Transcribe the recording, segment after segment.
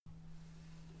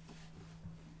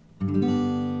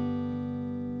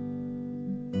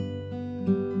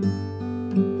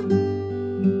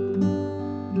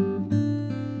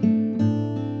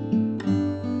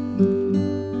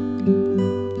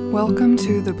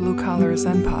to the Blue Collar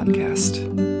Zen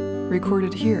podcast,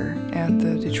 recorded here at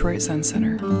the Detroit Zen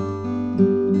Center.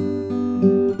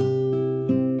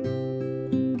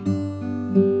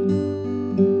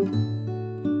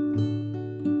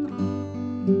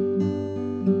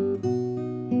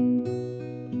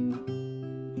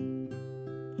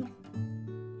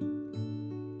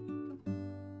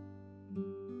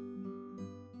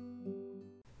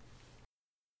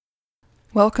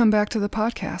 Welcome back to the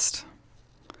podcast.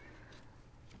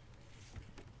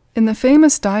 In the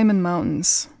famous Diamond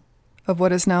Mountains of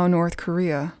what is now North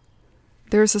Korea,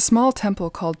 there is a small temple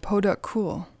called Poduk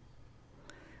Cave.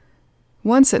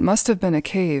 Once it must have been a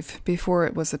cave before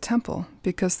it was a temple,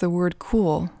 because the word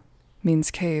kul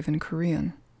means cave in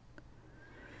Korean.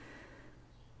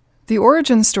 The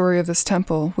origin story of this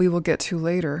temple we will get to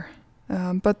later,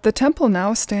 but the temple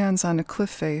now stands on a cliff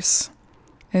face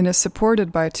and is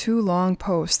supported by two long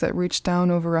posts that reach down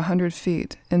over 100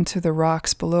 feet into the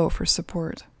rocks below for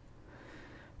support.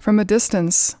 From a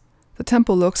distance, the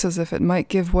temple looks as if it might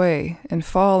give way and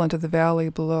fall into the valley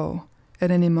below at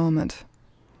any moment.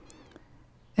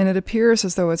 And it appears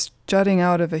as though it's jutting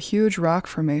out of a huge rock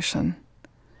formation.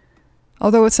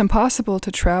 Although it's impossible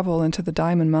to travel into the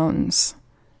Diamond Mountains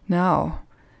now,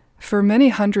 for many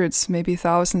hundreds, maybe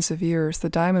thousands of years, the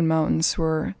Diamond Mountains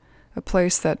were a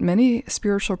place that many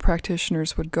spiritual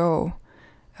practitioners would go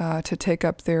to take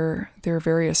up their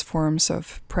various forms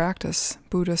of practice,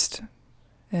 Buddhist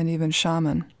and even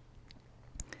shaman.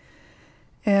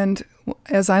 And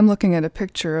as I'm looking at a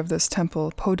picture of this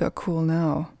temple, Poduk Cave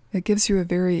now, it gives you a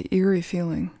very eerie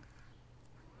feeling.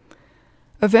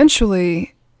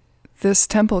 Eventually, this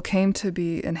temple came to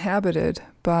be inhabited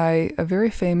by a very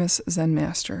famous Zen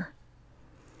master.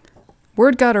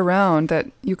 Word got around that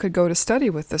you could go to study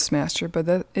with this master, but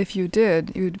that if you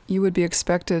did, you would be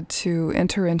expected to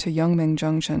enter into Yungmeng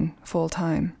Jungjin full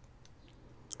time.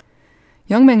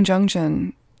 Yungmeng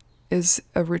Jungjin is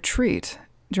a retreat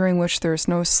during which there's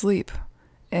no sleep,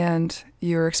 and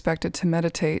you're expected to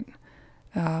meditate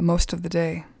most of the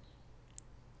day.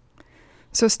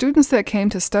 So students that came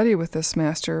to study with this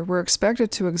master were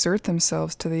expected to exert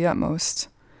themselves to the utmost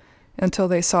until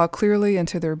they saw clearly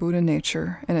into their Buddha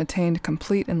nature and attained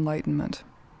complete enlightenment.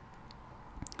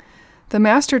 The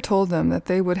master told them that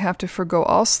they would have to forgo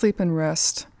all sleep and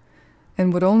rest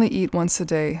and would only eat once a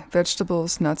day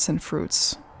vegetables, nuts, and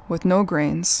fruits, with no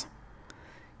grains.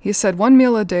 He said 1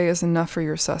 meal a day is enough for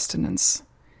your sustenance.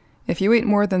 If you eat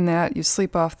more than that, you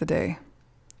sleep off the day.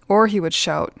 Or he would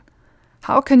shout,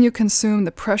 "How can you consume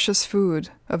the precious food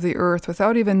of the earth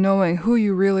without even knowing who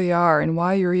you really are and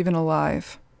why you're even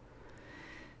alive?"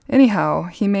 Anyhow,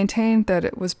 he maintained that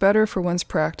it was better for one's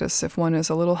practice if one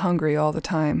is a little hungry all the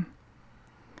time.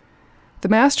 The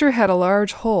master had a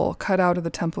large hole cut out of the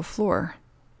temple floor.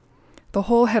 The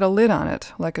hole had a lid on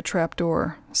it, like a trap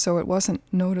door, so it wasn't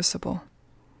noticeable.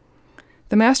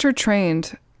 The master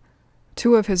trained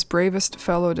 2 of his bravest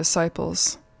fellow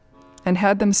disciples and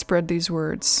had them spread these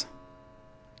words: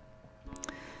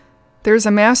 "There's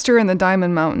a master in the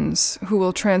Diamond Mountains who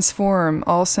will transform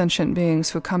all sentient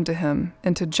beings who come to him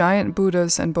into giant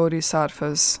Buddhas and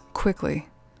Bodhisattvas quickly."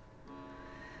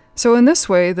 So in this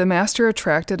way, the master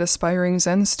attracted aspiring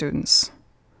Zen students.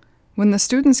 When the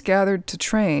students gathered to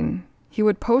train, he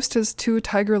would post his 2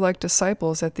 tiger-like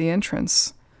disciples at the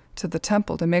entrance to the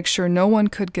temple to make sure no one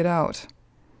could get out.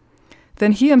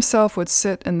 Then he himself would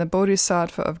sit in the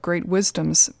Bodhisattva of Great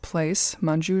Wisdom's place,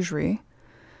 Manjusri,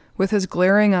 with his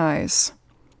glaring eyes,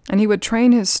 and he would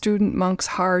train his student monks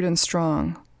hard and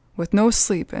strong, with no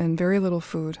sleep and very little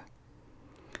food.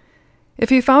 If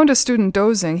he found a student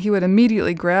dozing, he would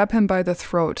immediately grab him by the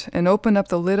throat and open up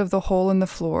the lid of the hole in the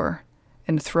floor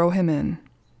and throw him in.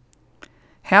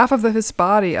 Half of his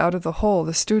body out of the hole,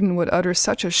 the student would utter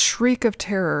such a shriek of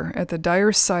terror at the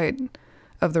dire sight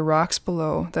of the rocks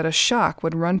below that a shock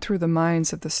would run through the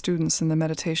minds of the students in the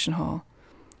meditation hall,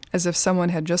 as if someone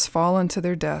had just fallen to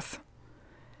their death.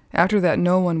 After that,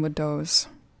 no one would doze.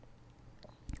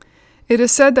 It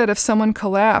is said that if someone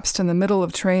collapsed in the middle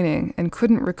of training and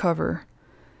couldn't recover,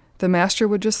 the master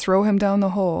would just throw him down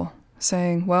the hole,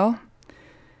 saying, "Well,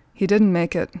 he didn't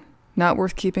make it. Not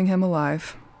worth keeping him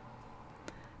alive.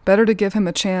 Better to give him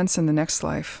a chance in the next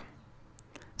life."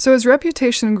 So his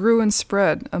reputation grew and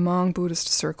spread among Buddhist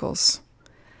circles.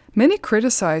 Many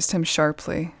criticized him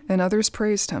sharply, and others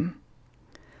praised him.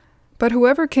 But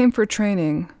whoever came for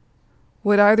training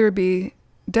would either be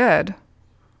dead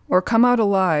or come out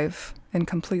alive and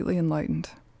completely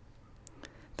enlightened.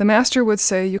 The master would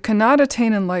say, "You cannot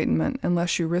attain enlightenment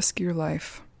unless you risk your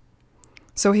life."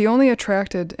 So he only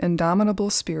attracted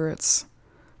indomitable spirits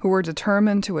who were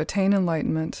determined to attain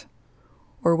enlightenment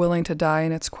or willing to die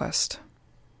in its quest.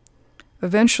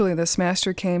 Eventually, this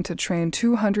master came to train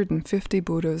 250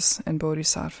 Buddhas and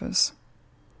Bodhisattvas.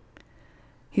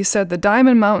 He said, "The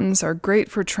Diamond Mountains are great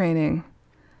for training.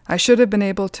 I should have been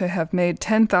able to have made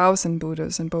 10,000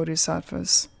 Buddhas and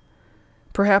Bodhisattvas.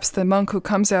 Perhaps the monk who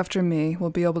comes after me will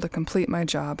be able to complete my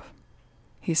job,"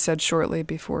 he said shortly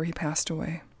before he passed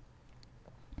away.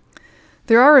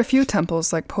 There are a few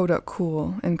temples like Poduk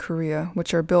Cave in Korea,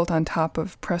 which are built on top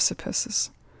of precipices.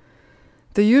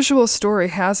 The usual story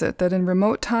has it that in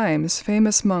remote times,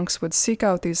 famous monks would seek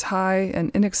out these high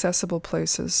and inaccessible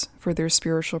places for their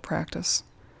spiritual practice.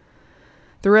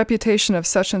 The reputation of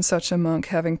such and such a monk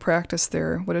having practiced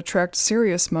there would attract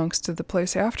serious monks to the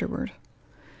place afterward.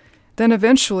 Then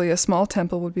eventually a small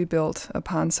temple would be built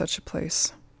upon such a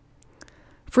place.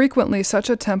 Frequently, such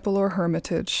a temple or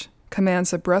hermitage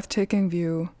commands a breathtaking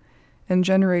view and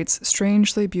generates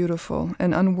strangely beautiful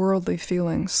and unworldly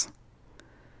feelings.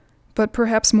 But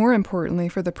perhaps more importantly,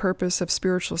 for the purpose of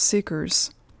spiritual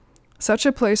seekers, such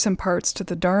a place imparts to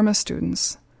the Dharma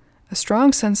students a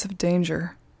strong sense of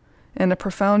danger and a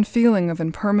profound feeling of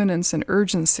impermanence and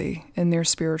urgency in their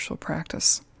spiritual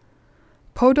practice.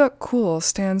 Poduk Cave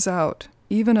stands out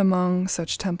even among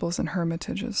such temples and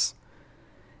hermitages.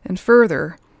 And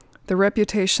further, the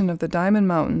reputation of the Diamond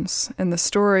Mountains and the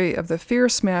story of the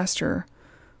fierce master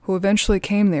who eventually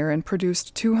came there and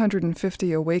produced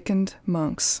 250 awakened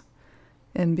monks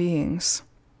and beings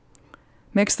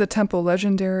makes the temple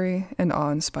legendary and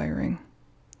awe-inspiring.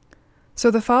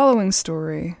 So the following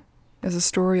story is a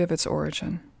story of its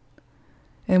origin,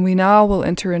 and we now will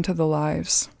enter into the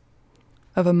lives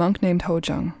of a monk named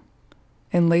Hojong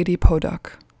and Lady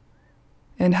Poduk,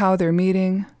 and how their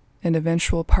meeting and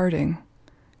eventual parting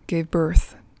gave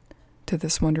birth to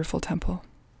this wonderful temple.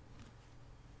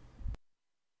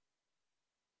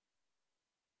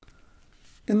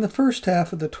 In the first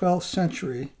half of the 12th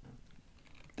century,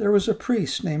 there was a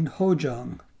priest named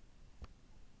Hojong.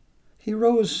 He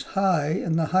rose high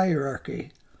in the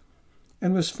hierarchy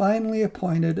and was finally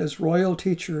appointed as royal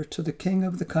teacher to the king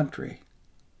of the country.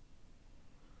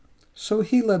 So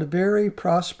he led a very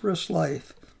prosperous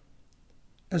life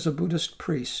as a Buddhist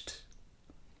priest.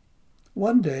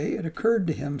 One day it occurred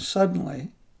to him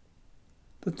suddenly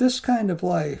that this kind of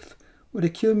life would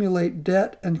accumulate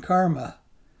debt and karma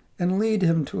and lead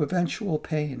him to eventual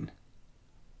pain.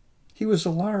 He was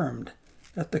alarmed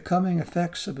at the coming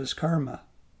effects of his karma.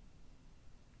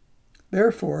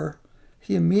 Therefore,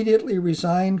 he immediately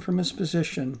resigned from his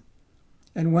position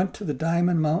and went to the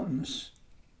Diamond Mountains.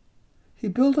 He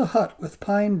built a hut with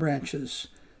pine branches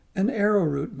and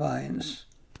arrowroot vines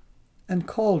and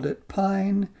called it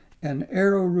Pine and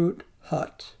Arrowroot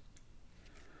Hut.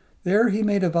 There he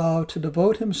made a vow to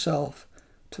devote himself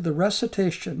to the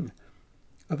recitation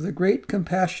of the Great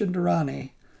Compassion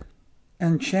Dharani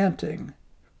and chanting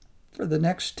for the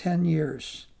next 10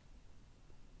 years.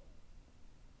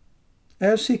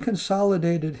 As he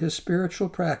consolidated his spiritual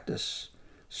practice,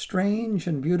 strange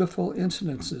and beautiful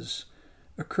incidences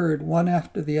occurred one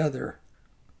after the other.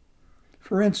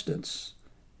 For instance,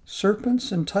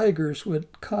 serpents and tigers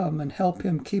would come and help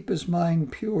him keep his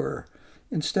mind pure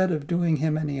instead of doing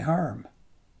him any harm.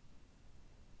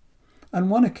 On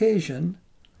one occasion,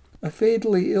 a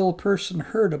fatally ill person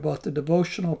heard about the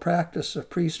devotional practice of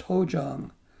priest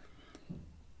Hojong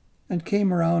and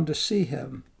came around to see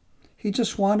him. He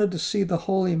just wanted to see the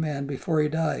holy man before he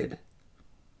died.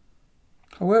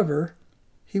 However,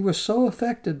 he was so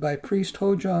affected by priest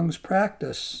Hojong's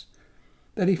practice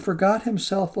that he forgot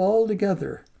himself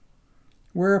altogether,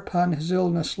 whereupon his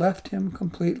illness left him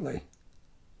completely.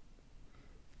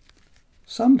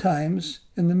 Sometimes,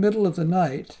 in the middle of the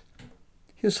night,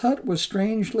 his hut was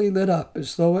strangely lit up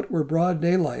as though it were broad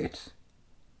daylight.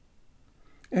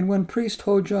 And when priest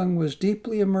Hojong was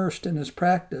deeply immersed in his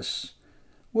practice,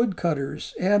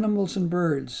 woodcutters, animals, and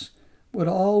birds would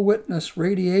all witness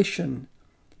radiation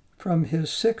from his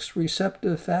 6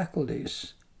 receptive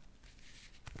faculties.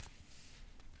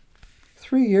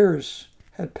 3 years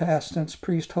had passed since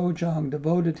priest Hojong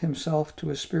devoted himself to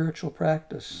his spiritual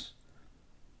practice.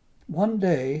 One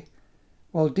day,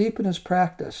 while deep in his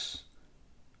practice,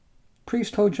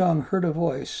 priest Hojong heard a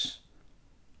voice,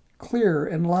 clear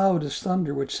and loud as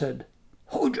thunder, which said,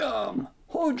 "Hojong,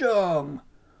 Hojong,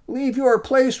 leave your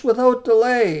place without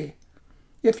delay.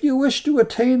 If you wish to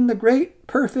attain the great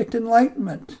perfect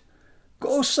enlightenment,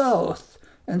 go south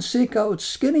and seek out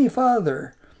Skinny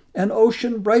Father and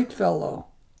Ocean Brightfellow."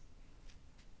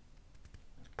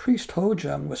 Priest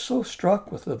Hojong was so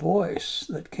struck with the voice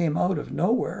that came out of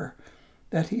nowhere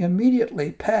that he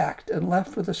immediately packed and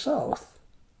left for the south.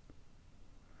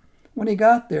 When he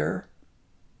got there,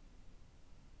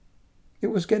 It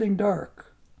was getting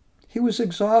dark. He was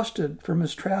exhausted from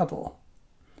his travel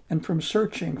and from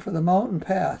searching for the mountain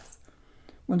path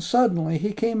when suddenly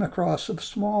he came across a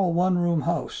small one-room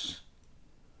house.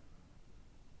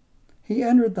 He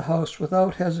entered the house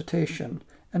without hesitation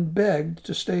and begged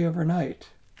to stay overnight.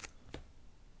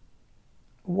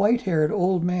 A white-haired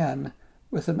old man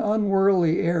with an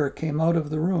unworldly air came out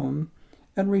of the room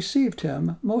and received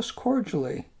him most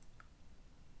cordially.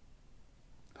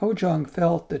 Hojong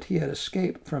felt that he had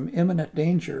escaped from imminent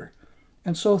danger,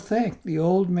 and so thanked the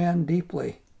old man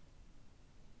deeply.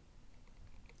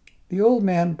 The old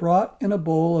man brought in a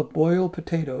bowl of boiled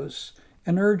potatoes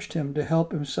and urged him to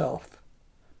help himself.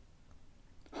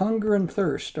 Hunger and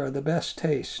thirst are the best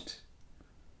taste.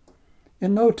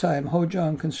 In no time,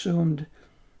 Hojong consumed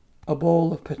a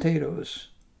bowl of potatoes.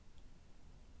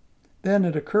 Then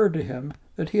it occurred to him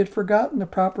that he had forgotten the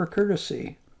proper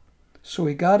courtesy, so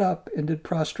he got up and did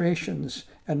prostrations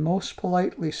and most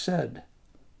politely said,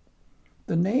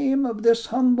 "The name of this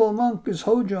humble monk is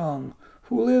Hojong,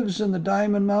 who lives in the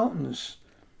Diamond Mountains.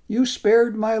 You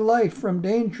spared my life from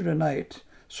danger tonight,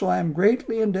 so I am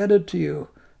greatly indebted to you.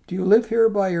 Do you live here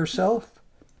by yourself?"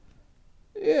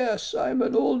 "Yes, I'm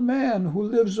an old man who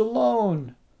lives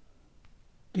alone."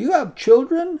 "Do you have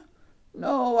children?"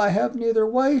 "No, I have neither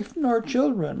wife nor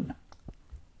children."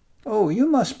 "Oh, you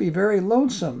must be very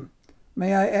lonesome.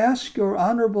 May I ask your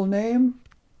honorable name?"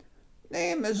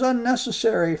 "Name is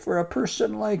unnecessary for a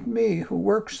person like me who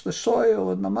works the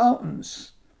soil in the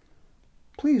mountains."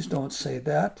 "Please don't say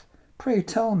that. Pray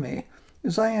tell me,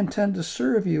 as I intend to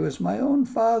serve you as my own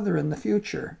father in the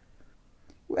future."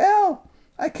 "Well,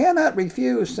 I cannot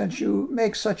refuse since you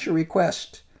make such a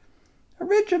request.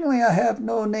 Originally I have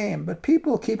no name, but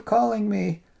people keep calling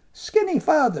me Skinny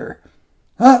Father."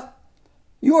 "Huh?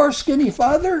 You are Skinny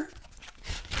Father?"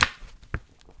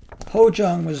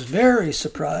 Hojong was very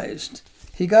surprised.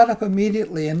 He got up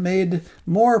immediately and made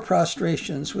more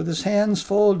prostrations with his hands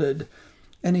folded,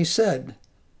 and he said,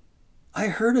 "I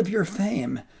heard of your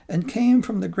fame and came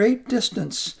from the great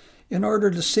distance in order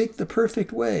to seek the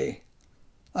perfect way.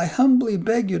 I humbly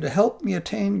beg you to help me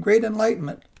attain great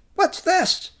enlightenment." "What's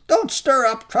this? Don't stir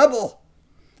up trouble.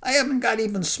 I haven't got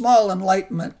even small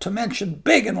enlightenment, to mention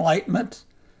big enlightenment."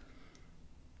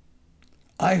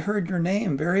 "I heard your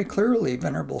name very clearly,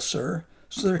 venerable sir,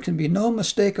 so there can be no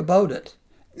mistake about it."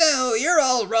 "No, you're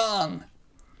all wrong."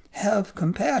 "Have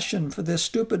compassion for this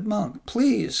stupid monk.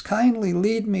 Please kindly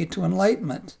lead me to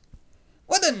enlightenment."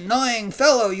 "What an annoying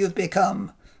fellow you've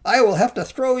become. I will have to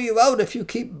throw you out if you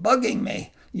keep bugging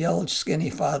me," yelled Skinny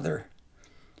Father.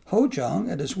 Hojong,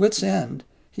 at his wit's end,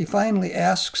 he finally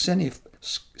asked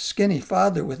Skinny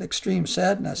Father with extreme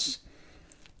sadness,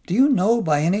 "Do you know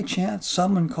by any chance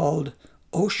someone called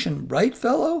Ocean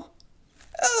Brightfellow?"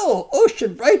 "Oh,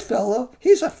 Ocean Brightfellow,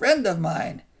 he's a friend of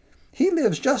mine. He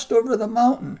lives just over the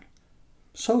mountain."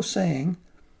 So saying,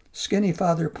 Skinny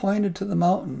Father pointed to the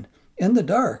mountain, in the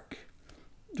dark,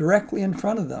 directly in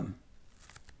front of them.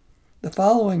 The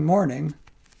following morning,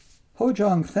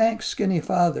 Hojong thanked Skinny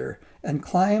Father and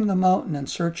climbed the mountain in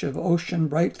search of Ocean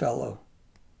Brightfellow.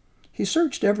 He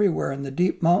searched everywhere in the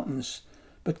deep mountains,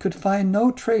 but could find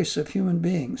no trace of human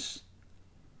beings.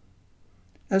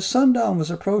 As sundown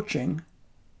was approaching,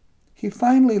 he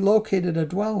finally located a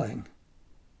dwelling.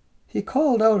 He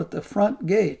called out at the front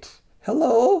gate,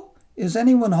 "Hello, is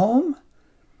anyone home?"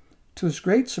 To his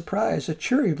great surprise, a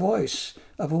cheery voice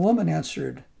of a woman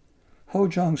answered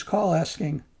Hojong's call,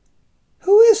 asking,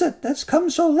 "Who is it that's come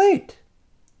so late?"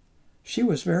 She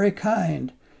was very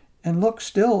kind and looked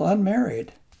still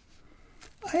unmarried.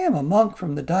 "I am a monk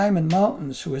from the Diamond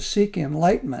Mountains who is seeking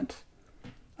enlightenment.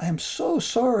 I am so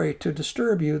sorry to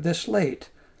disturb you this late,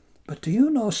 but do you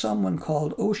know someone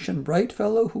called Ocean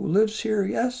Brightfellow who lives here,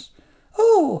 yes?"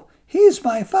 "Oh, he's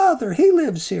my father. He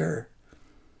lives here."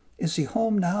 "Is he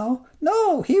home now?"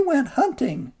 "No, he went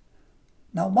hunting."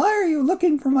 "Now why are you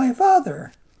looking for my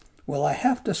father?" "Well, I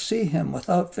have to see him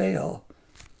without fail."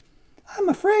 "I'm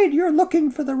afraid you're looking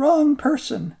for the wrong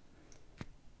person.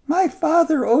 My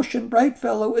father, Ocean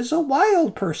Brightfellow, is a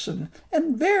wild person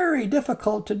and very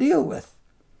difficult to deal with.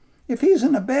 If he's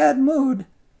in a bad mood,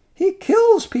 he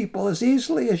kills people as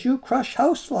easily as you crush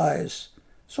houseflies.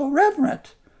 So,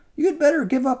 Reverend, you'd better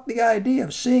give up the idea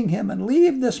of seeing him and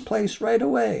leave this place right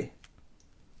away."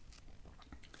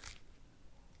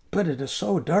 "But it is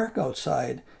so dark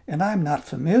outside, and I'm not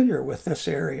familiar with this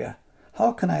area.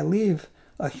 How can I leave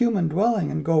a human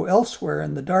dwelling and go elsewhere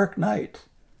in the dark night?"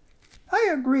 "I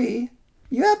agree.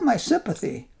 You have my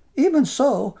sympathy. Even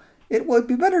so, it would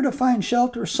be better to find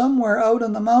shelter somewhere out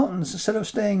in the mountains instead of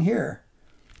staying here."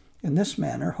 In this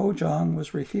manner, Hojong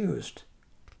was refused.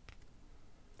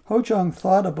 Hojong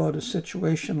thought about his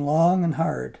situation long and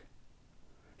hard.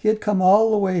 He had come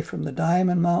all the way from the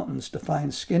Diamond Mountains to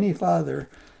find Skinny Father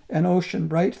and Ocean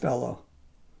Brightfellow.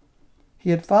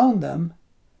 He had found them,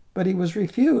 but he was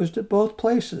refused at both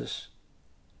places.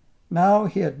 Now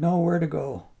he had nowhere to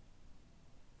go.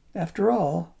 After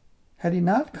all, had he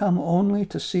not come only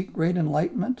to seek great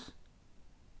enlightenment?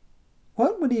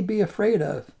 What would he be afraid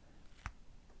of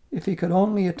if he could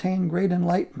only attain great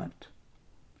enlightenment?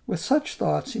 With such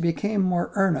thoughts, he became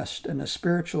more earnest in his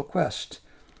spiritual quest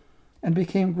and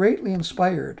became greatly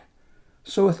inspired.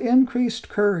 So with increased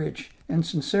courage and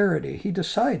sincerity, he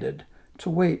decided to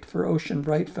wait for Ocean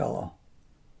Brightfellow.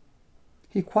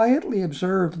 He quietly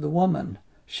observed the woman.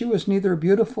 She was neither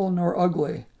beautiful nor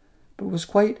ugly, but was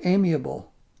quite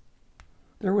amiable.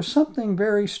 There was something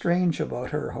very strange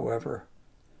about her, however.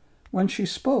 When she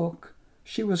spoke,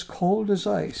 she was cold as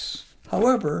ice.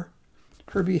 However,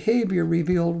 her behavior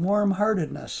revealed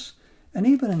warm-heartedness and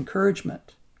even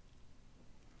encouragement.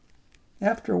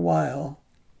 After a while,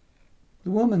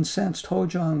 the woman sensed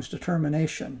Hojong's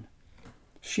determination.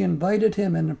 She invited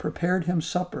him in and prepared him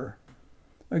supper.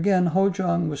 Again,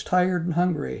 Hojong was tired and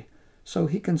hungry, so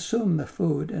he consumed the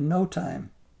food in no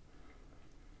time.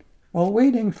 While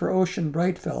waiting for Ocean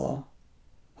Brightfellow,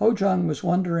 Hojong was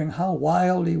wondering how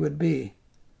wild he would be.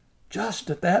 Just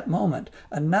at that moment,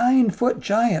 a 9-foot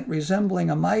giant resembling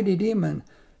a mighty demon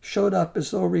showed up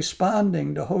as though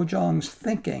responding to Hojong's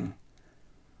thinking.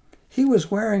 He was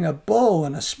wearing a bow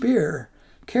and a spear,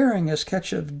 carrying a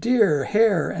catch of deer,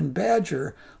 hare, and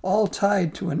badger, all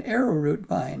tied to an arrowroot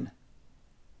vine.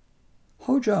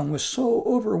 Hojong was so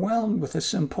overwhelmed with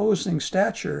his imposing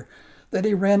stature that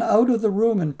he ran out of the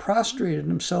room and prostrated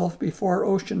himself before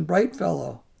Ocean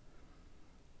Brightfellow.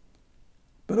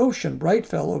 But Ocean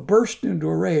Brightfellow burst into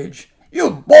a rage.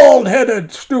 "You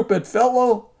bald-headed, stupid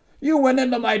fellow! You went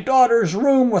into my daughter's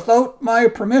room without my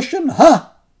permission, huh?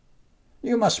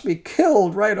 You must be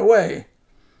killed right away."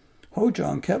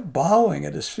 Hojong kept bowing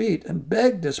at his feet and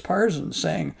begged his pardon,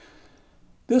 saying,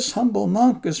 "This humble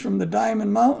monk is from the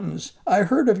Diamond Mountains. I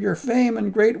heard of your fame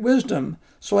and great wisdom,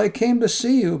 so I came to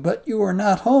see you, but you are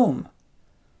not home.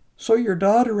 So your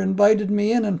daughter invited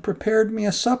me in and prepared me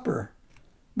a supper,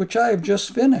 which I have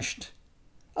just finished.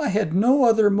 I had no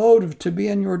other motive to be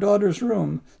in your daughter's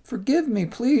room. Forgive me,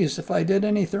 please, if I did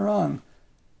anything wrong."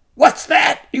 "What's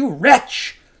that, you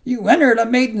wretch? You entered a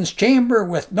maiden's chamber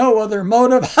with no other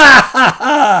motive? Ha, ha,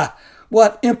 ha!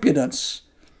 What impudence!"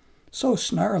 So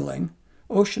snarling,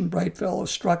 Ocean Brightfellow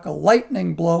struck a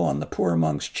lightning blow on the poor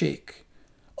monk's cheek.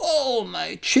 "Oh,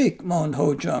 my cheek!" moaned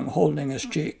Hojong, holding his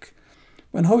cheek.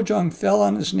 When Hojong fell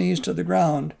on his knees to the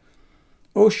ground,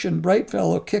 Ocean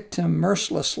Brightfellow kicked him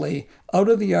mercilessly out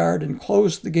of the yard and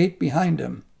closed the gate behind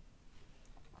him.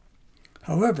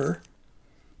 However,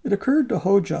 it occurred to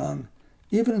Hojong,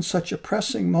 even in such a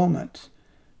pressing moment,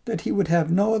 that he would have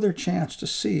no other chance to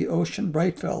see Ocean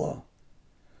Brightfellow.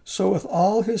 So with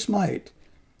all his might,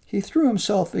 he threw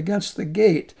himself against the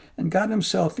gate and got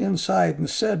himself inside and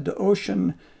said to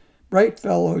Ocean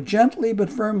Brightfellow gently but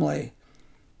firmly,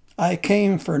 "I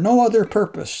came for no other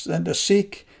purpose than to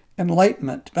seek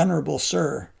enlightenment, venerable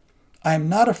sir. I am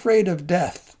not afraid of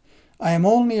death. I am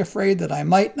only afraid that I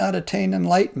might not attain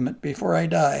enlightenment before I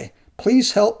die.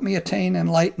 Please help me attain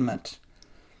enlightenment."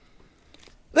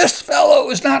 "This fellow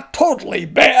is not totally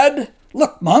bad.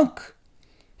 Look, monk,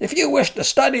 if you wish to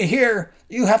study here,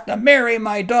 you have to marry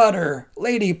my daughter,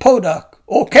 Lady Poduk,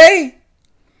 okay?"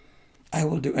 "I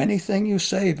will do anything you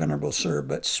say, venerable sir,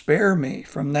 but spare me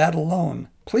from that alone,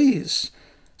 please.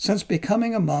 Since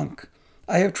becoming a monk,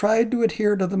 I have tried to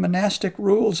adhere to the monastic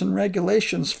rules and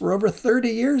regulations for over 30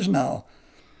 years now.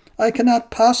 I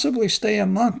cannot possibly stay a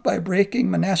monk by breaking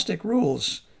monastic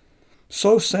rules."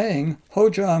 So saying,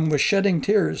 Hojong was shedding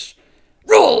tears.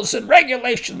 "Rules and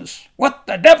regulations! What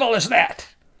the devil is that?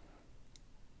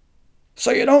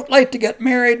 So you don't like to get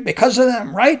married because of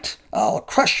them, right? I'll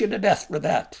crush you to death for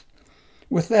that."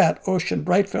 With that, Ocean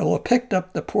Brightfellow picked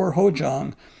up the poor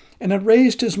Hojong and had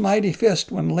raised his mighty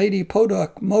fist when Lady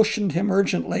Poduk motioned him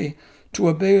urgently to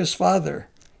obey his father.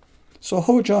 So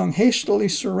Hojong hastily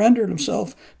surrendered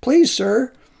himself. "Please,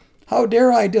 sir, how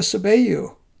dare I disobey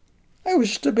you? I was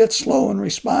just a bit slow in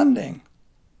responding."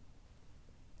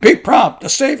 "Be prompt to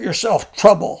save yourself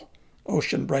trouble,"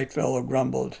 Ocean Brightfellow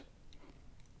grumbled,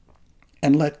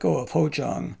 and let go of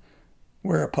Hojong,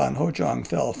 whereupon Hojong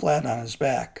fell flat on his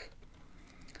back.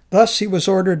 Thus he was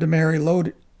ordered to marry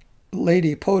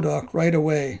Lady Poduk right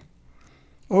away.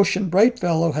 Ocean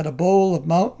Brightfellow had a bowl of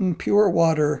mountain pure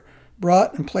water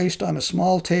brought and placed on a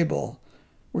small table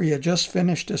where he had just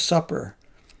finished his supper.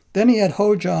 Then he had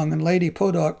Hojong and Lady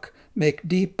Poduk make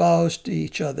deep bows to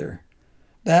each other.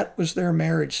 That was their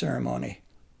marriage ceremony.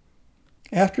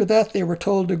 After that, they were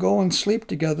told to go and sleep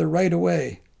together right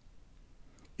away.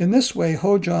 In this way,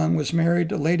 Hojong was married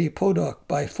to Lady Poduk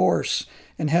by force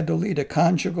and had to lead a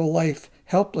conjugal life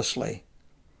helplessly.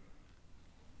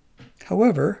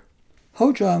 However,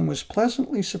 Hojong was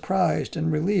pleasantly surprised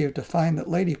and relieved to find that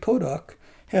Lady Poduk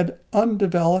had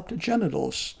undeveloped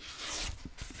genitals.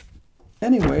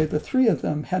 Anyway, the three of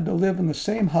them had to live in the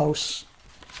same house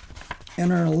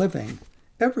and earn a living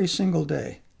every single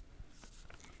day.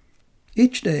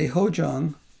 Each day,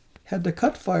 Hojong had to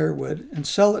cut firewood and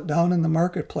sell it down in the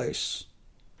marketplace.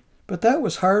 But that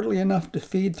was hardly enough to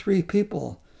feed 3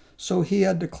 people, so he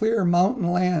had to clear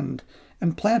mountain land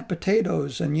and plant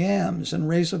potatoes and yams and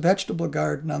raise a vegetable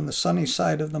garden on the sunny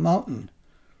side of the mountain.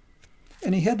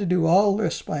 And he had to do all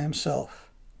this by himself.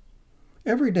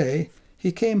 Every day,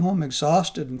 he came home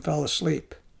exhausted and fell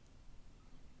asleep.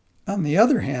 On the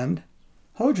other hand,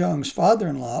 Hojong's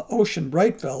father-in-law, Ocean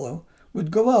Brightfellow, would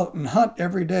go out and hunt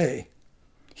every day.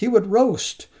 He would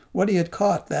roast what he had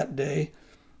caught that day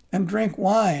and drink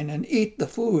wine and eat the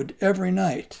food every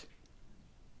night.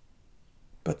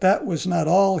 But that was not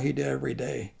all he did every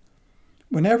day.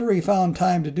 Whenever he found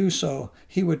time to do so,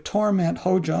 he would torment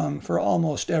Hojong for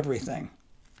almost everything.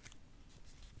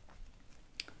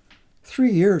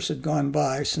 3 years had gone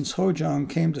by since Hojong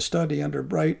came to study under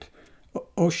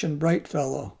Ocean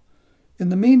Brightfellow. In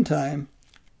the meantime,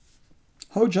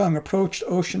 Hojong approached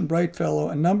Ocean Brightfellow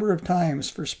a number of times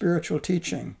for spiritual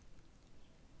teaching.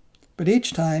 But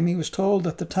each time he was told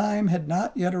that the time had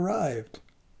not yet arrived.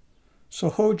 So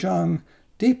Hojong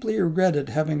deeply regretted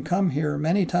having come here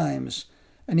many times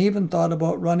and even thought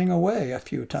about running away a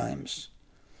few times.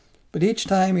 But each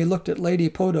time he looked at Lady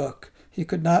Poduk, he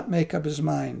could not make up his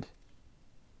mind.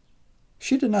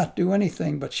 She did not do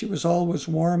anything, but she was always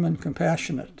warm and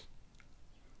compassionate.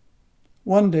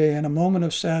 One day, in a moment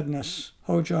of sadness,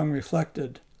 Hojong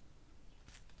reflected,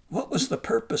 "What was the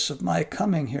purpose of my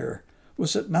coming here?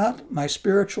 Was it not my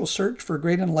spiritual search for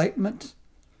great enlightenment?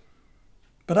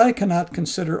 But I cannot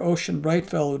consider Ocean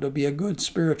Brightfellow to be a good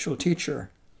spiritual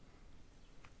teacher.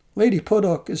 Lady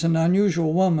Poduk is an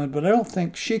unusual woman, but I don't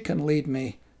think she can lead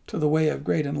me to the way of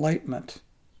great enlightenment.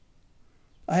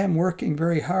 I am working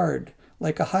very hard,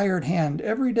 like a hired hand,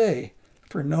 every day,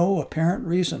 for no apparent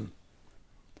reason.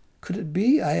 Could it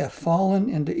be I have fallen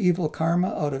into evil karma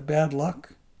out of bad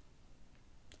luck?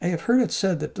 I have heard it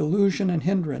said that delusion and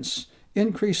hindrance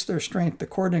increase their strength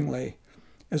accordingly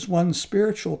as one's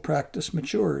spiritual practice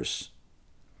matures.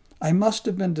 I must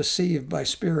have been deceived by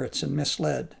spirits and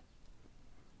misled."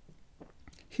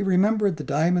 He remembered the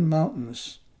Diamond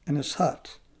Mountains and his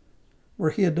hut,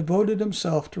 where he had devoted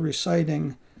himself to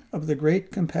reciting of the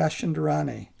great Compassion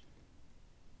Dharani.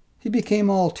 He became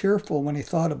all tearful when he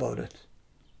thought about it.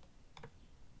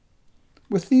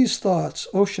 With these thoughts,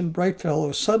 Ocean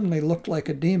Brightfellow suddenly looked like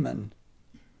a demon,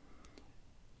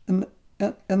 and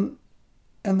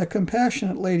the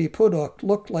compassionate Lady Poduk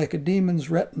looked like a demon's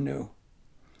retinue,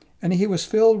 and he was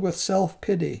filled with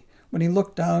self-pity when he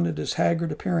looked down at his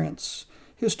haggard appearance.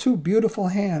 His 2 beautiful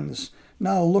hands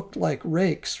now looked like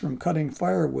rakes from cutting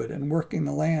firewood and working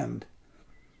the land.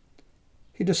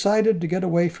 He decided to get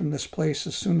away from this place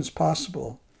as soon as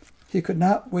possible. He could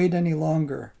not wait any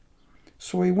longer.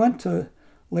 So he went to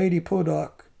Lady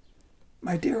Poduk.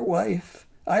 "My dear wife,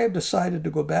 I have decided to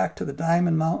go back to the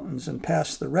Diamond Mountains and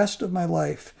pass the rest of my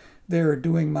life there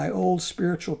doing my old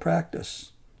spiritual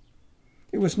practice.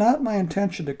 It was not my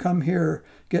intention to come here,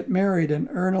 get married, and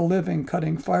earn a living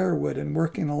cutting firewood and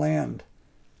working the land.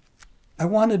 I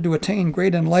wanted to attain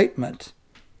great enlightenment.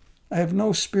 I have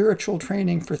no spiritual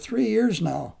training for 3 years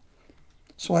now,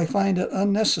 so I find it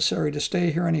unnecessary to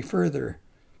stay here any further."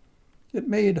 It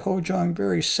made Hojong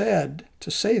very sad to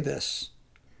say this.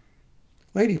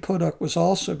 Lady Poduk was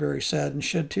also very sad and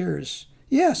shed tears.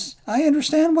 "Yes, I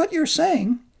understand what you're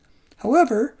saying.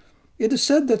 However, it is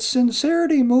said that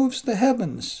sincerity moves the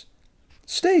heavens.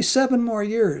 Stay 7 more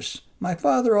years. My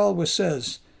father always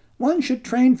says, one should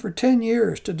train for 10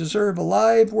 years to deserve a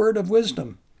live word of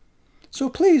wisdom. So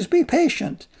please be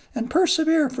patient and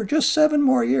persevere for just 7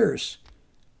 more years.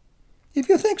 If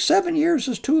you think 7 years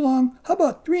is too long, how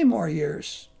about 3 more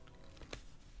years?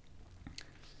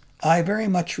 I very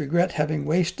much regret having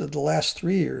wasted the last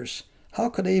 3 years. How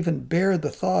could I even bear the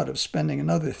thought of spending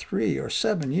another 3 or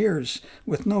 7 years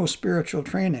with no spiritual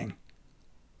training?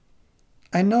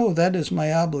 I know that is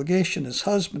my obligation as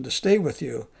husband to stay with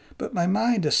you, but my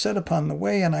mind is set upon the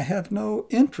way and I have no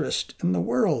interest in the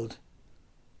world.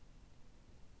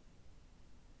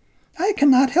 I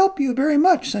cannot help you very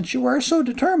much since you are so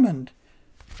determined.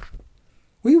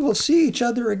 We will see each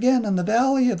other again in the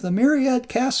valley of the myriad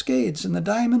cascades in the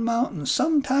Diamond Mountains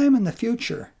sometime in the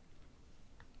future.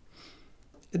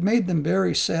 It made them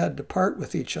very sad to part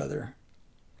with each other.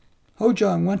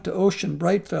 Hojong went to Ocean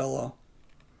Brightfellow.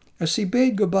 As he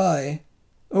bade goodbye,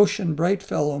 Ocean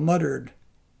Brightfellow muttered,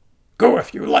 "Go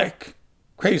if you like,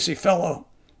 crazy fellow.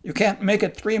 You can't make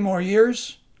it 3 more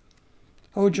years."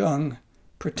 Hojong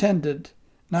pretended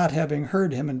not having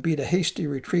heard him and beat a hasty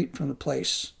retreat from the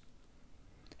place.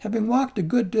 Having walked a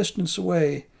good distance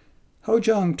away,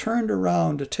 Hojong turned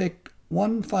around to take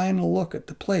one final look at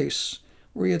the place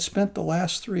where he had spent the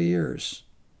last 3 years.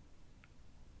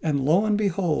 And lo and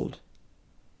behold,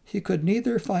 he could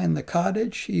neither find the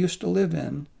cottage he used to live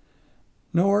in,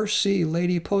 nor see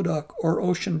Lady Poduk or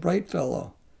Ocean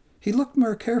Brightfellow. He looked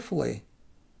more carefully,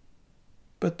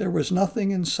 but there was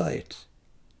nothing in sight.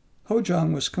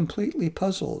 Hojong was completely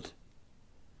puzzled.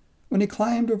 When he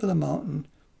climbed over the mountain,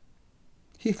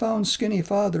 he found Skinny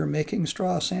Father making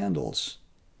straw sandals.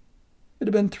 It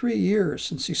had been 3 years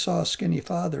since he saw Skinny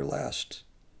Father last.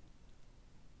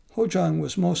 Hojong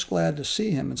was most glad to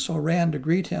see him and so ran to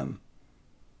greet him.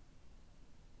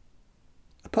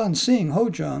 Upon seeing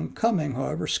Hojong coming,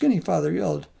 however, Skinny Father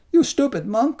yelled, "You stupid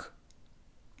monk!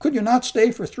 Could you not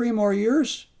stay for 3 more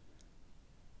years?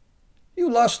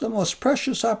 You lost the most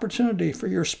precious opportunity for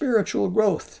your spiritual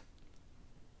growth."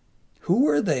 "Who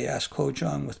were they?" asked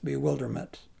Hojong with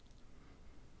bewilderment.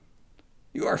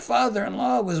 "Your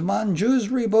father-in-law was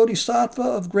Manjusri Bodhisattva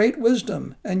of great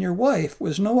wisdom, and your wife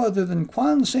was no other than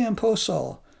Kwan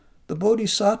Samposal, the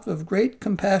Bodhisattva of great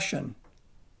compassion.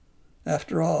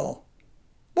 After all,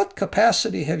 what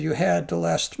capacity have you had to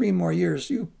last 3 more years,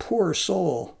 you poor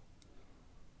soul?"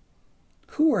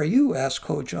 "Who are you?" asked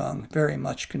Hojong, very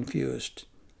much confused.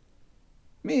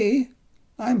 "Me?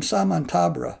 I'm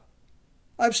Samantabra.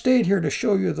 I've stayed here to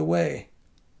show you the way.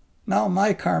 Now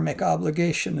my karmic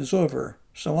obligation is over,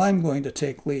 so I'm going to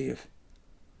take leave."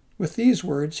 With these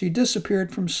words, he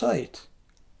disappeared from sight.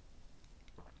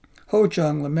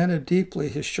 Hojong lamented deeply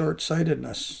his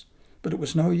short-sightedness, but it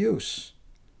was no use.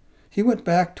 He went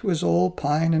back to his old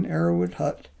pine and arrowwood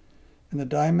hut in the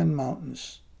Diamond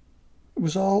Mountains. It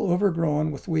was all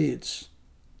overgrown with weeds.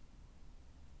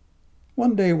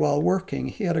 One day while working,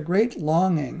 he had a great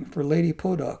longing for Lady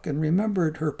Poduk and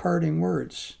remembered her parting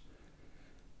words.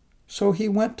 So he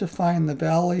went to find the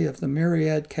valley of the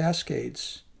myriad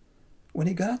cascades. When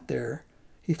he got there,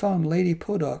 he found Lady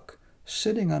Poduk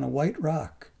sitting on a white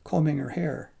rock, combing her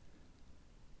hair.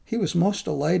 He was most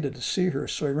delighted to see her,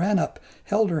 so he ran up,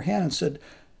 held her hand, and said,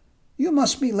 "You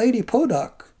must be Lady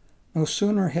Poduk." No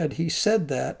sooner had he said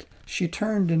that, she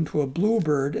turned into a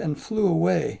bluebird and flew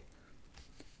away.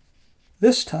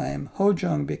 This time,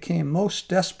 Hojong became most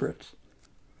desperate.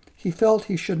 He felt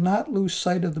he should not lose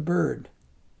sight of the bird.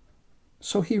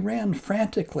 So he ran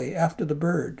frantically after the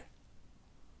bird.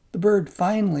 The bird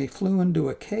finally flew into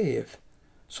a cave,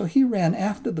 so he ran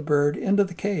after the bird into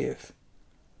the cave.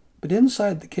 But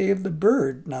inside the cave, the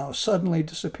bird now suddenly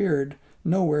disappeared,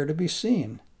 nowhere to be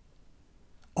seen.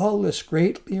 All this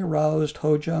greatly aroused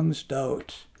Hojong's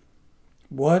doubt.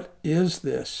 What is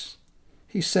this?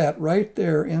 He sat right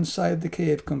there inside the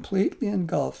cave, completely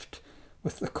engulfed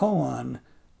with the koan.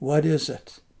 What is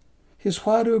it? His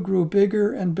hwadu grew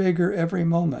bigger and bigger every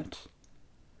moment.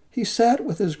 He sat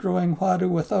with his growing hwadu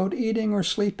without eating or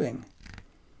sleeping.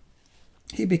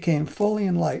 He became fully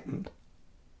enlightened.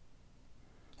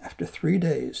 After 3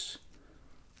 days,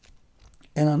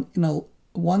 and in a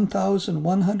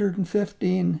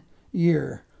 1115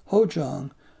 year,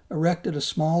 Hojong erected a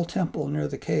small temple near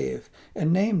the cave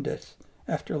and named it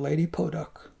after Lady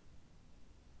Poduk.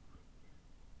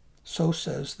 So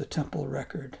says the temple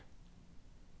record.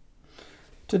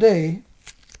 Today,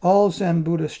 all Zen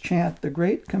Buddhists chant the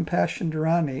Great Compassion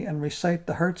Dharani and recite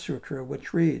the Heart Sutra,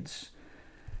 which reads,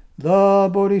 "The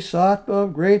Bodhisattva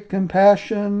of great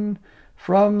compassion,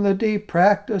 from the deep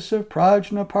practice of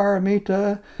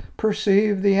Prajnaparamita,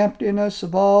 perceived the emptiness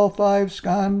of all 5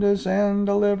 skandhas and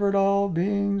delivered all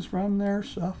beings from their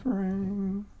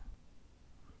suffering."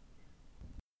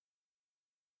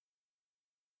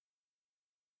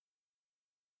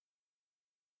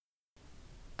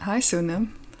 Hi,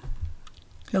 Sunim.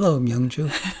 Hello,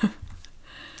 Myungju.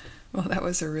 Well, that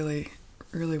was a really,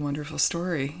 really wonderful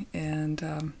story. And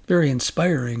Very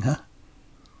inspiring, huh?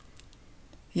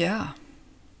 yeah.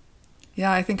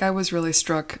 Yeah, I think I was really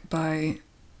struck by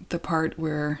the part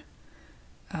where,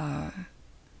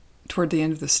 toward the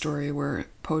end of the story, where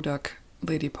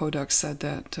Lady Poduk said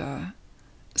that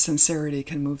sincerity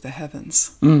can move the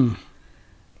heavens. Mm.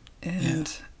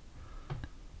 And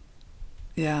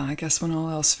yeah, I guess when all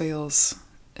else fails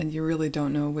and you really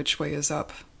don't know which way is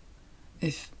up.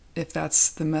 If that's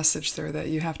the message there, that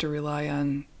you have to rely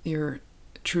on your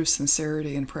true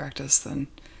sincerity in practice, then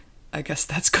I guess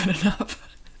that's good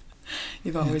enough.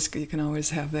 You can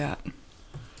always have that.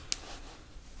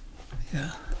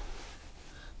 Yeah.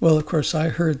 Well, of course, I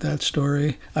heard that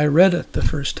story. I read it the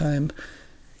first time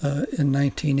in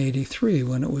 1983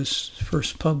 when it was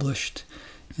first published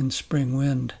in Spring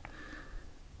Wind.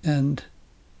 And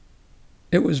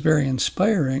it was very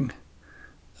inspiring.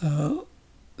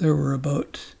 There were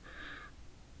about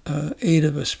 8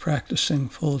 of us practicing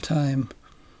full-time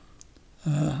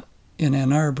in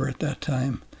Ann Arbor at that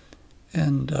time.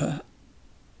 And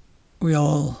we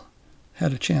all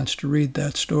had a chance to read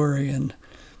that story, and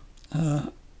I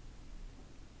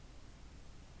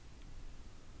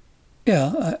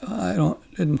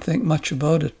didn't think much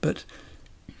about it, but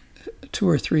 2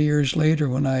 or 3 years later,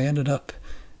 when I ended up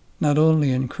not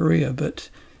only in Korea, but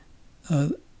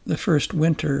the first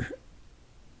winter,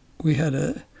 we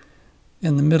had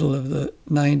in the middle of the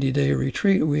 90-day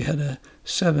retreat, we had a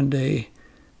 7-day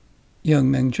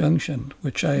Yungmeng Junction,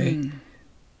 which I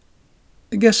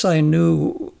guess I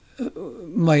knew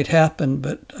might happen,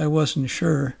 but I wasn't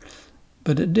sure.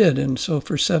 But it did, and so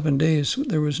for 7 days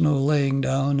there was no laying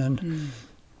down, and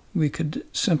we could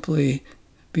simply,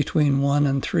 between 1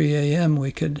 and 3 a.m.,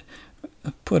 we could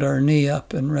put our knee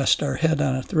up and rest our head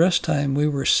on it. The rest of the time we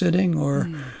were sitting or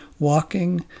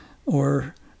walking,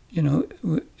 or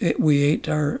we ate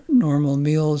our normal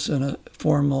meals in a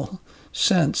formal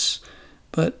sense.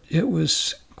 But it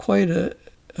was quite a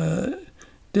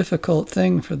difficult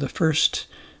thing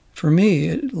for me.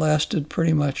 It lasted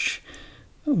pretty much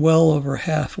well over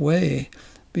halfway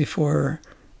before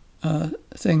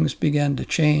things began to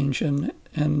change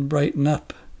and brighten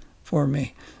up for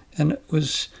me. And it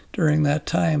was during that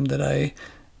time that I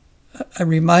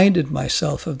reminded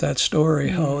myself of that story,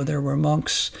 how there were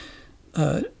monks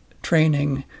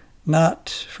training not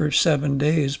for 7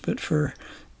 days, but for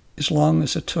as long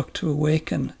as it took to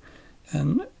awaken.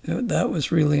 And that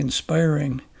was really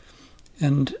inspiring.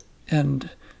 And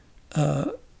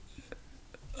I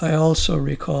also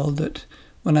recalled that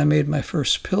when I made my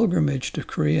first pilgrimage to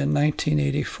Korea in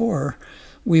 1984,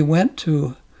 we went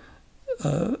to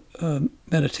a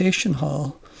meditation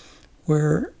hall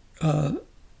where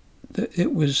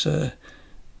it was a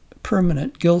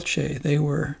permanent gilche. They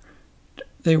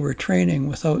were training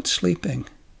without sleeping.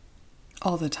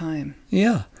 All the time.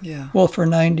 Yeah. Yeah. Well, for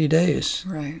 90 days.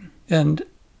 Right. And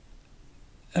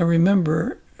I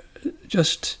remember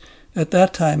just at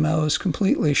that time I was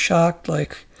completely shocked,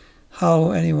 like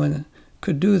how anyone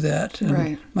could do that. And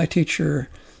right. My teacher,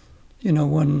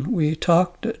 when we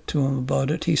talked to him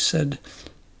about it, he said,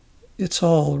 it's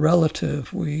all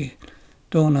relative. We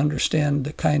don't understand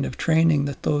the kind of training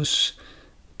that those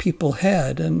people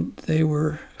had, and they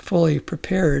were fully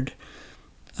prepared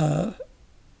to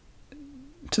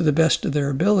the best of their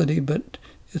ability, but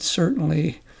it's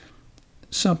certainly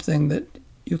something that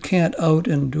you can't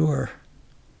out-endure.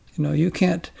 You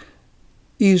can't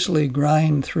easily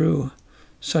grind through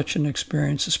such an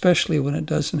experience, especially when it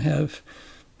doesn't have,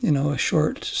 a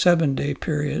short 7-day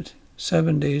period.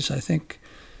 7 days, I think,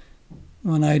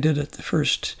 when I did it the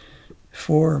first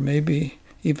 4, maybe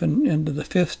even into the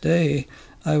 5th day,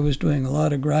 I was doing a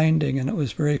lot of grinding, and it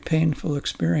was a very painful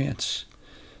experience.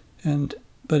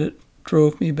 But it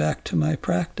drove me back to my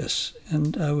practice.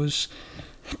 And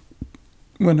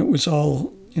when it was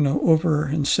all, over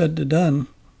and said and done,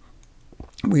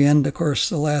 we end, of course,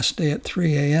 the last day at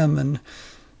 3 a.m., and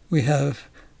we have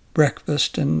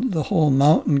breakfast, and the whole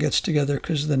mountain gets together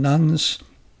because the nuns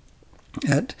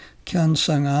at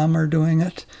Kyeonsangam are doing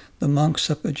it, the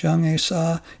monks up at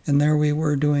Janghae-sa, and there we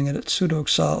were doing it at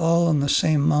Sudok-sa, all on the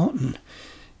same mountain.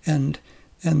 And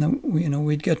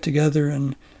we'd get together,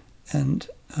 and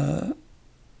Wandam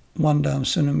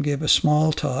Sunam gave a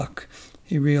small talk.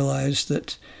 He realized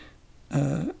that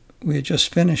we had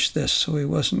just finished this, so he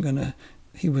was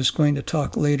going to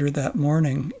talk later that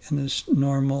morning in his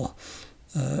normal,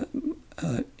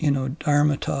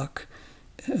 Dharma talk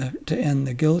to end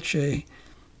the Gilche,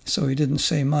 so he didn't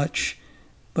say much.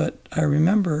 But I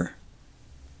remember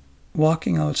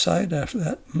walking outside after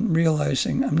that and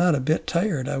realizing I'm not a bit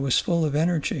tired. I was full of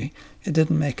energy. It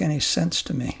didn't make any sense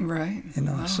to me. Right.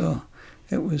 Wow. So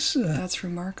it was that's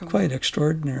remarkable. Quite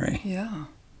extraordinary. Yeah.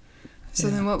 So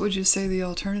then what would you say the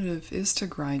alternative is to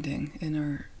grinding in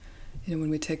our, when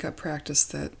we take up practice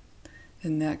that,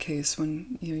 in that case,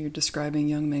 when you're describing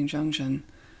Yungmeng Junction,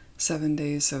 7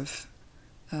 days of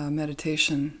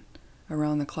meditation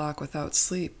around the clock without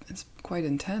sleep, it's quite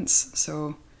intense.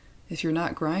 So if you're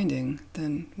not grinding,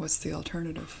 then what's the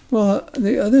alternative? Well,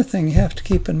 the other thing you have to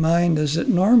keep in mind is that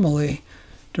normally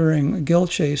during a gill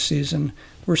chase season,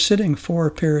 we're sitting 4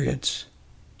 periods.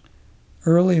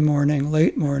 Early morning,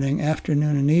 late morning,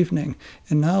 afternoon, and evening.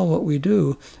 And now what we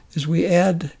do is we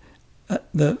add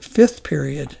the 5th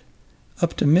period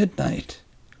up to midnight.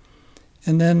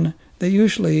 And then they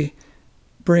usually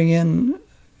bring in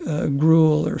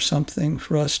gruel or something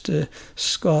for us to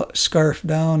scarf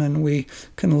down, and we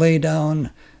can lay down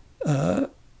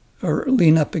or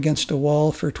lean up against a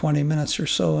wall for 20 minutes or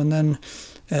so, and then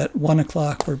at 1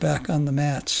 o'clock we're back on the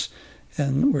mats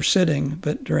and we're sitting.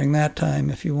 But during that time,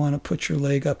 if you want to put your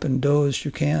leg up and doze, you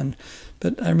can.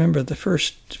 But I remember the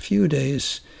first few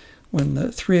days when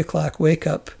the 3 o'clock wake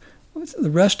up, the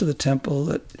rest of the temple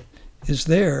that is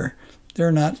there,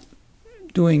 they're not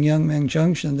doing Yangmeng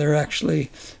Junction. They're actually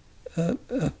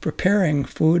preparing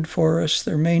food for us.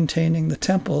 They're maintaining the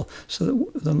temple so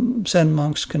that the Zen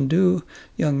monks can do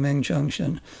Yangmeng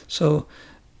Junction. So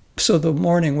the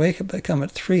morning wake-up, they come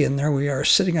at 3, and there we are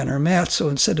sitting on our mat. So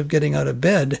instead of getting out of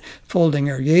bed, folding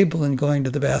our yabel and going to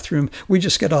the bathroom, we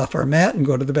just get off our mat and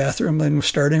go to the bathroom, and we're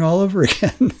starting all over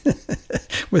again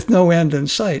with no end in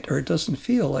sight. Or it doesn't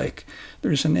feel like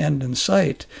there's an end in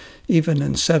sight. Even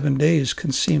in 7 days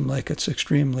can seem like it's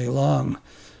extremely long.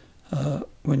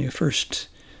 When you first,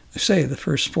 say, the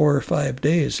first 4 or 5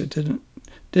 days, it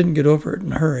didn't get over it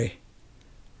in a hurry,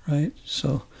 right?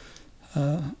 So,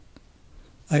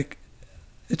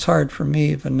 it's hard for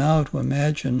me even now to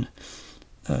imagine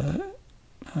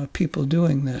people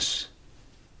doing this,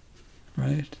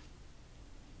 right?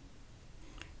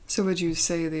 So would you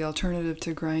say the alternative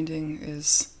to grinding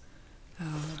is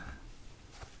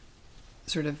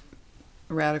sort of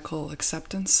radical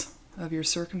acceptance of your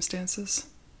circumstances?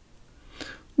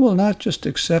 Well, not just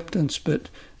acceptance, but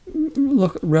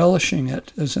relishing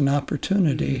it as an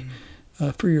opportunity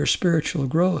for your spiritual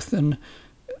growth. And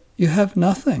you have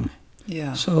nothing.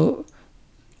 Yeah. So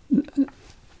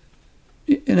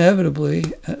inevitably,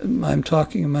 I'm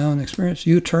talking in my own experience,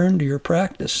 you turn to your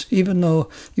practice. Even though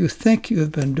you think you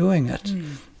have been doing it,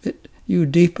 you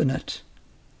deepen it.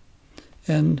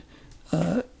 And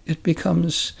it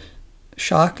becomes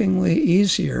shockingly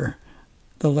easier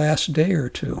the last day or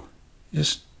two.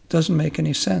 Just doesn't make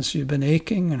any sense. You've been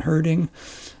aching and hurting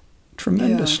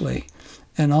tremendously,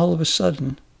 and all of a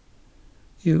sudden,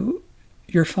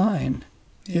 you're fine.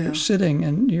 Yeah. You're sitting,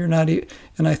 and you're not.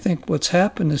 And I think what's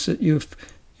happened is that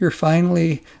you're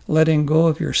finally letting go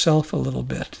of yourself a little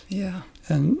bit. Yeah.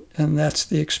 And that's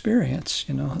the experience.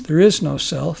 There is no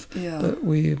self, but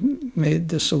we made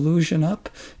this illusion up,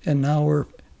 and now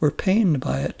we're pained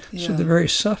by it. Yeah. So the very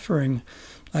suffering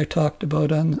I talked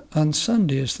about on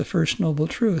Sunday is the First Noble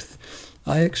Truth.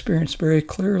 I experienced very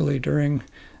clearly during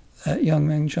that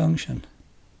Yangmeng Junction.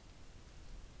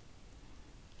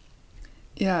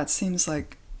 Yeah, it seems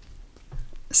like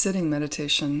sitting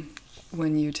meditation,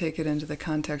 when you take it into the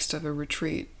context of a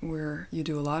retreat where you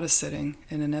do a lot of sitting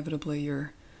and inevitably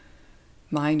your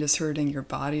mind is hurting, your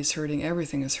body's hurting,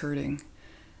 everything is hurting.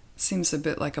 It seems a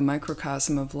bit like a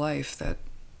microcosm of life that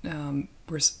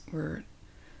we're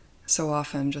so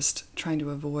often just trying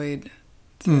to avoid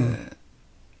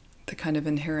the kind of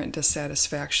inherent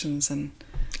dissatisfactions and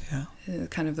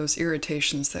kind of those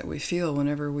irritations that we feel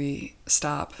whenever we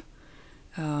stop.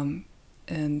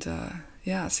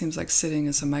 It seems like sitting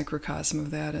is a microcosm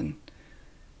of that, and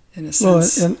in a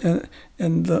sense. Well,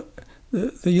 and the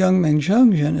Yangmeng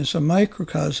Junction is a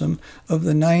microcosm of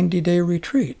the 90-day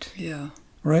retreat. Yeah.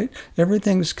 Right?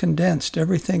 Everything's condensed.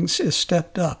 Everything is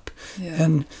stepped up.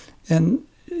 Yeah. And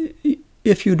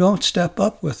if you don't step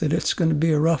up with it, it's going to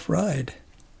be a rough ride.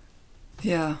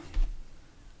 Yeah.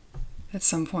 At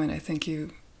some point, I think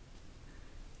you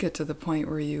get to the point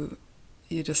where you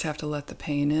just have to let the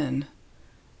pain in,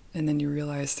 and then you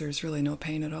realize there's really no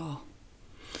pain at all.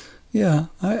 Yeah,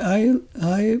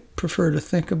 I prefer to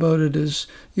think about it as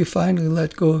you finally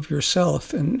let go of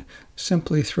yourself and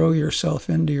simply throw yourself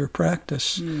into your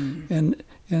practice, and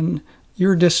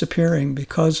you're disappearing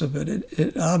because of it.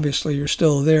 It obviously you're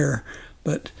still there,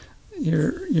 but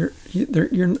your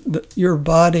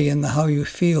body and how you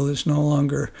feel is no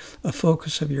longer a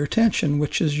focus of your attention,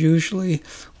 which is usually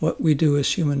what we do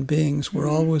as human beings. We're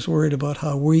always worried about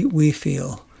how we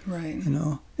feel, right?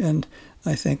 And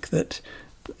I think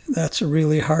that's a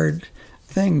really hard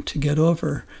thing to get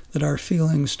over, that our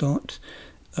feelings don't,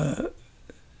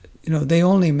 they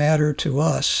only matter to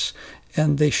us,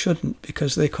 and they shouldn't,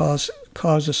 because they cause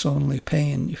us only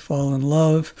pain. You fall in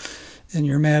love, and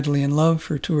you're madly in love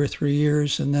for 2 or 3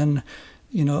 years, and then,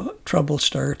 trouble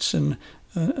starts, and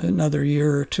another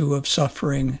year or two of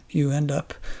suffering, you end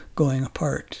up going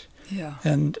apart. Yeah.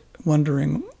 and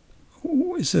wondering,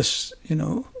 is this,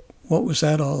 what was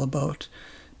that all about?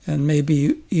 And maybe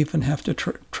you even have to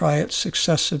try it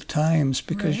successive times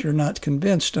because Right. you're not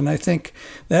convinced. And I think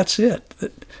that's it,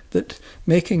 that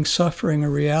making suffering a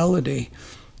reality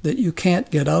that you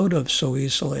can't get out of so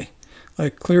easily.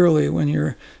 Like clearly when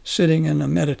you're sitting in a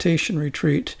meditation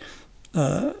retreat,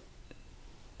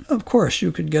 of course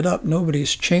you could get up,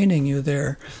 nobody's chaining you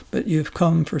there, but you've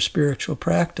come for spiritual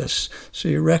practice. So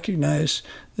you recognize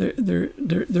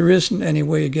there isn't any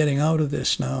way of getting out of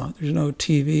this now. There's no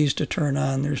TVs to turn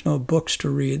on, there's no books to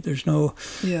read, there's no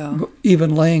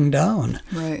even laying down.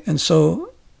 Right. And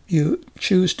so you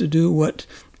choose to do what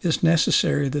is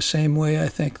necessary, the same way I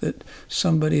think that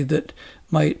somebody that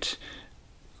might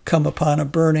come upon a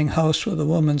burning house with a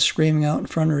woman screaming out in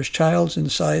front of his child's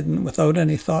inside, and without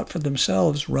any thought for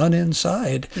themselves, run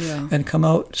inside and come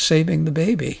out saving the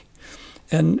baby.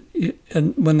 And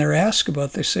when they're asked about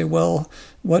it, they say, well,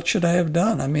 what should I have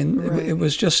done? I mean, it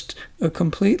was just a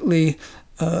completely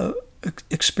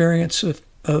experience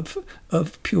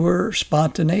of pure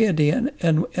spontaneity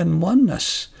and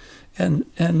oneness. And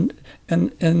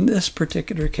in this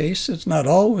particular case, it's not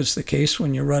always the case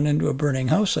when you run into a burning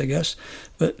house, I guess,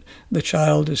 but the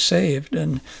child is saved,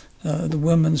 and the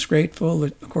woman's grateful.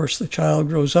 Of course, the child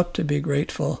grows up to be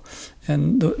grateful,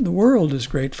 and the world is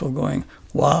grateful, going,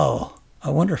 wow, I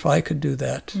wonder if I could do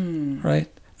that, right?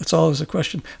 That's always a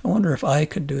question. I wonder if I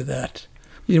could do that.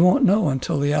 You won't know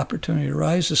until the opportunity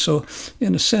arises. So,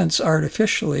 in a sense,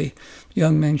 artificially,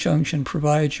 Young Ming Junction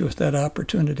provides you with that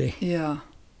opportunity. Yeah.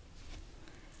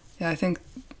 Yeah, I think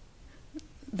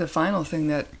the final thing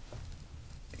that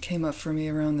came up for me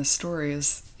around this story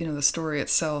is, the story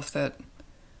itself, that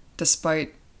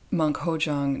despite monk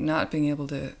Hojong not being able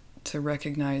to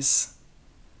recognize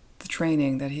the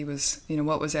training that he was,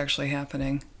 what was actually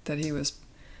happening, that he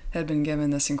had been given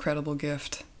this incredible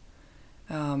gift,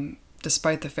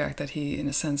 despite the fact that he, in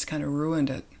a sense, kind of ruined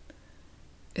it,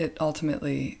 it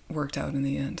ultimately worked out in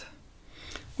the end.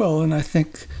 Well, and I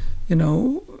think,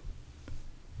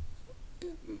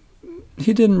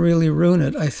 he didn't really ruin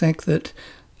it. I think that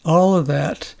all of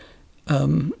that,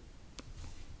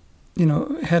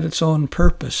 had its own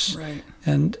purpose. Right.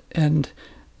 And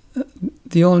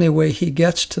the only way he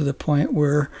gets to the point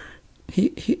where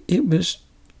he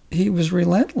was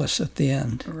relentless at the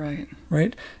end. Right.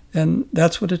 Right? And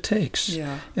that's what it takes.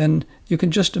 Yeah. And you can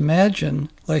just imagine,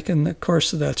 like in the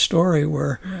course of that story,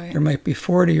 where there might be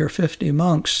 40 or 50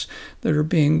 monks that are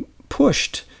being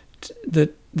pushed,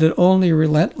 that only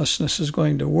relentlessness is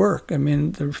going to work. I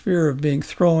mean, the fear of being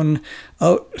thrown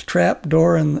out a trap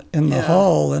door in the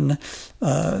hall, and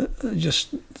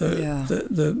just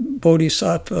the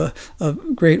bodhisattva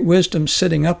of great wisdom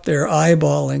sitting up there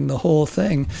eyeballing the whole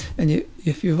thing. And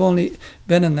if you've only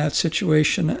been in that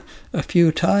situation a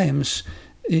few times,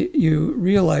 you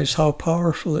realize how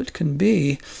powerful it can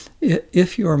be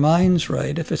if your mind's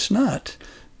right. If it's not,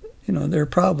 there are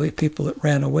probably people that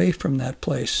ran away from that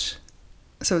place.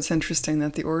 So it's interesting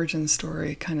that the origin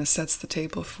story kind of sets the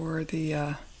table for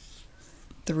the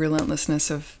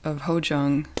relentlessness of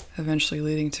Hojong eventually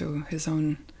leading to his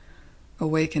own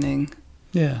awakening.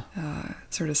 Yeah.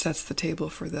 Sort of sets the table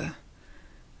for the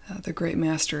great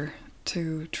master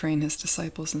to train his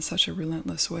disciples in such a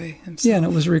relentless way himself. Yeah, and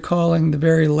it was recalling the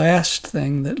very last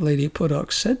thing that Lady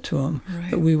Poduk said to him,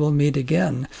 that we will meet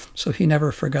again. So he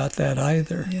never forgot that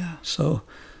either. Yeah. So,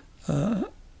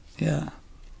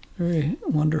 very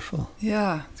wonderful.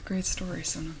 Yeah, it's a great story,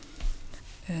 Sonam.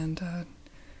 And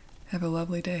have a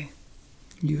lovely day.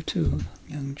 You too,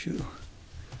 young Jew.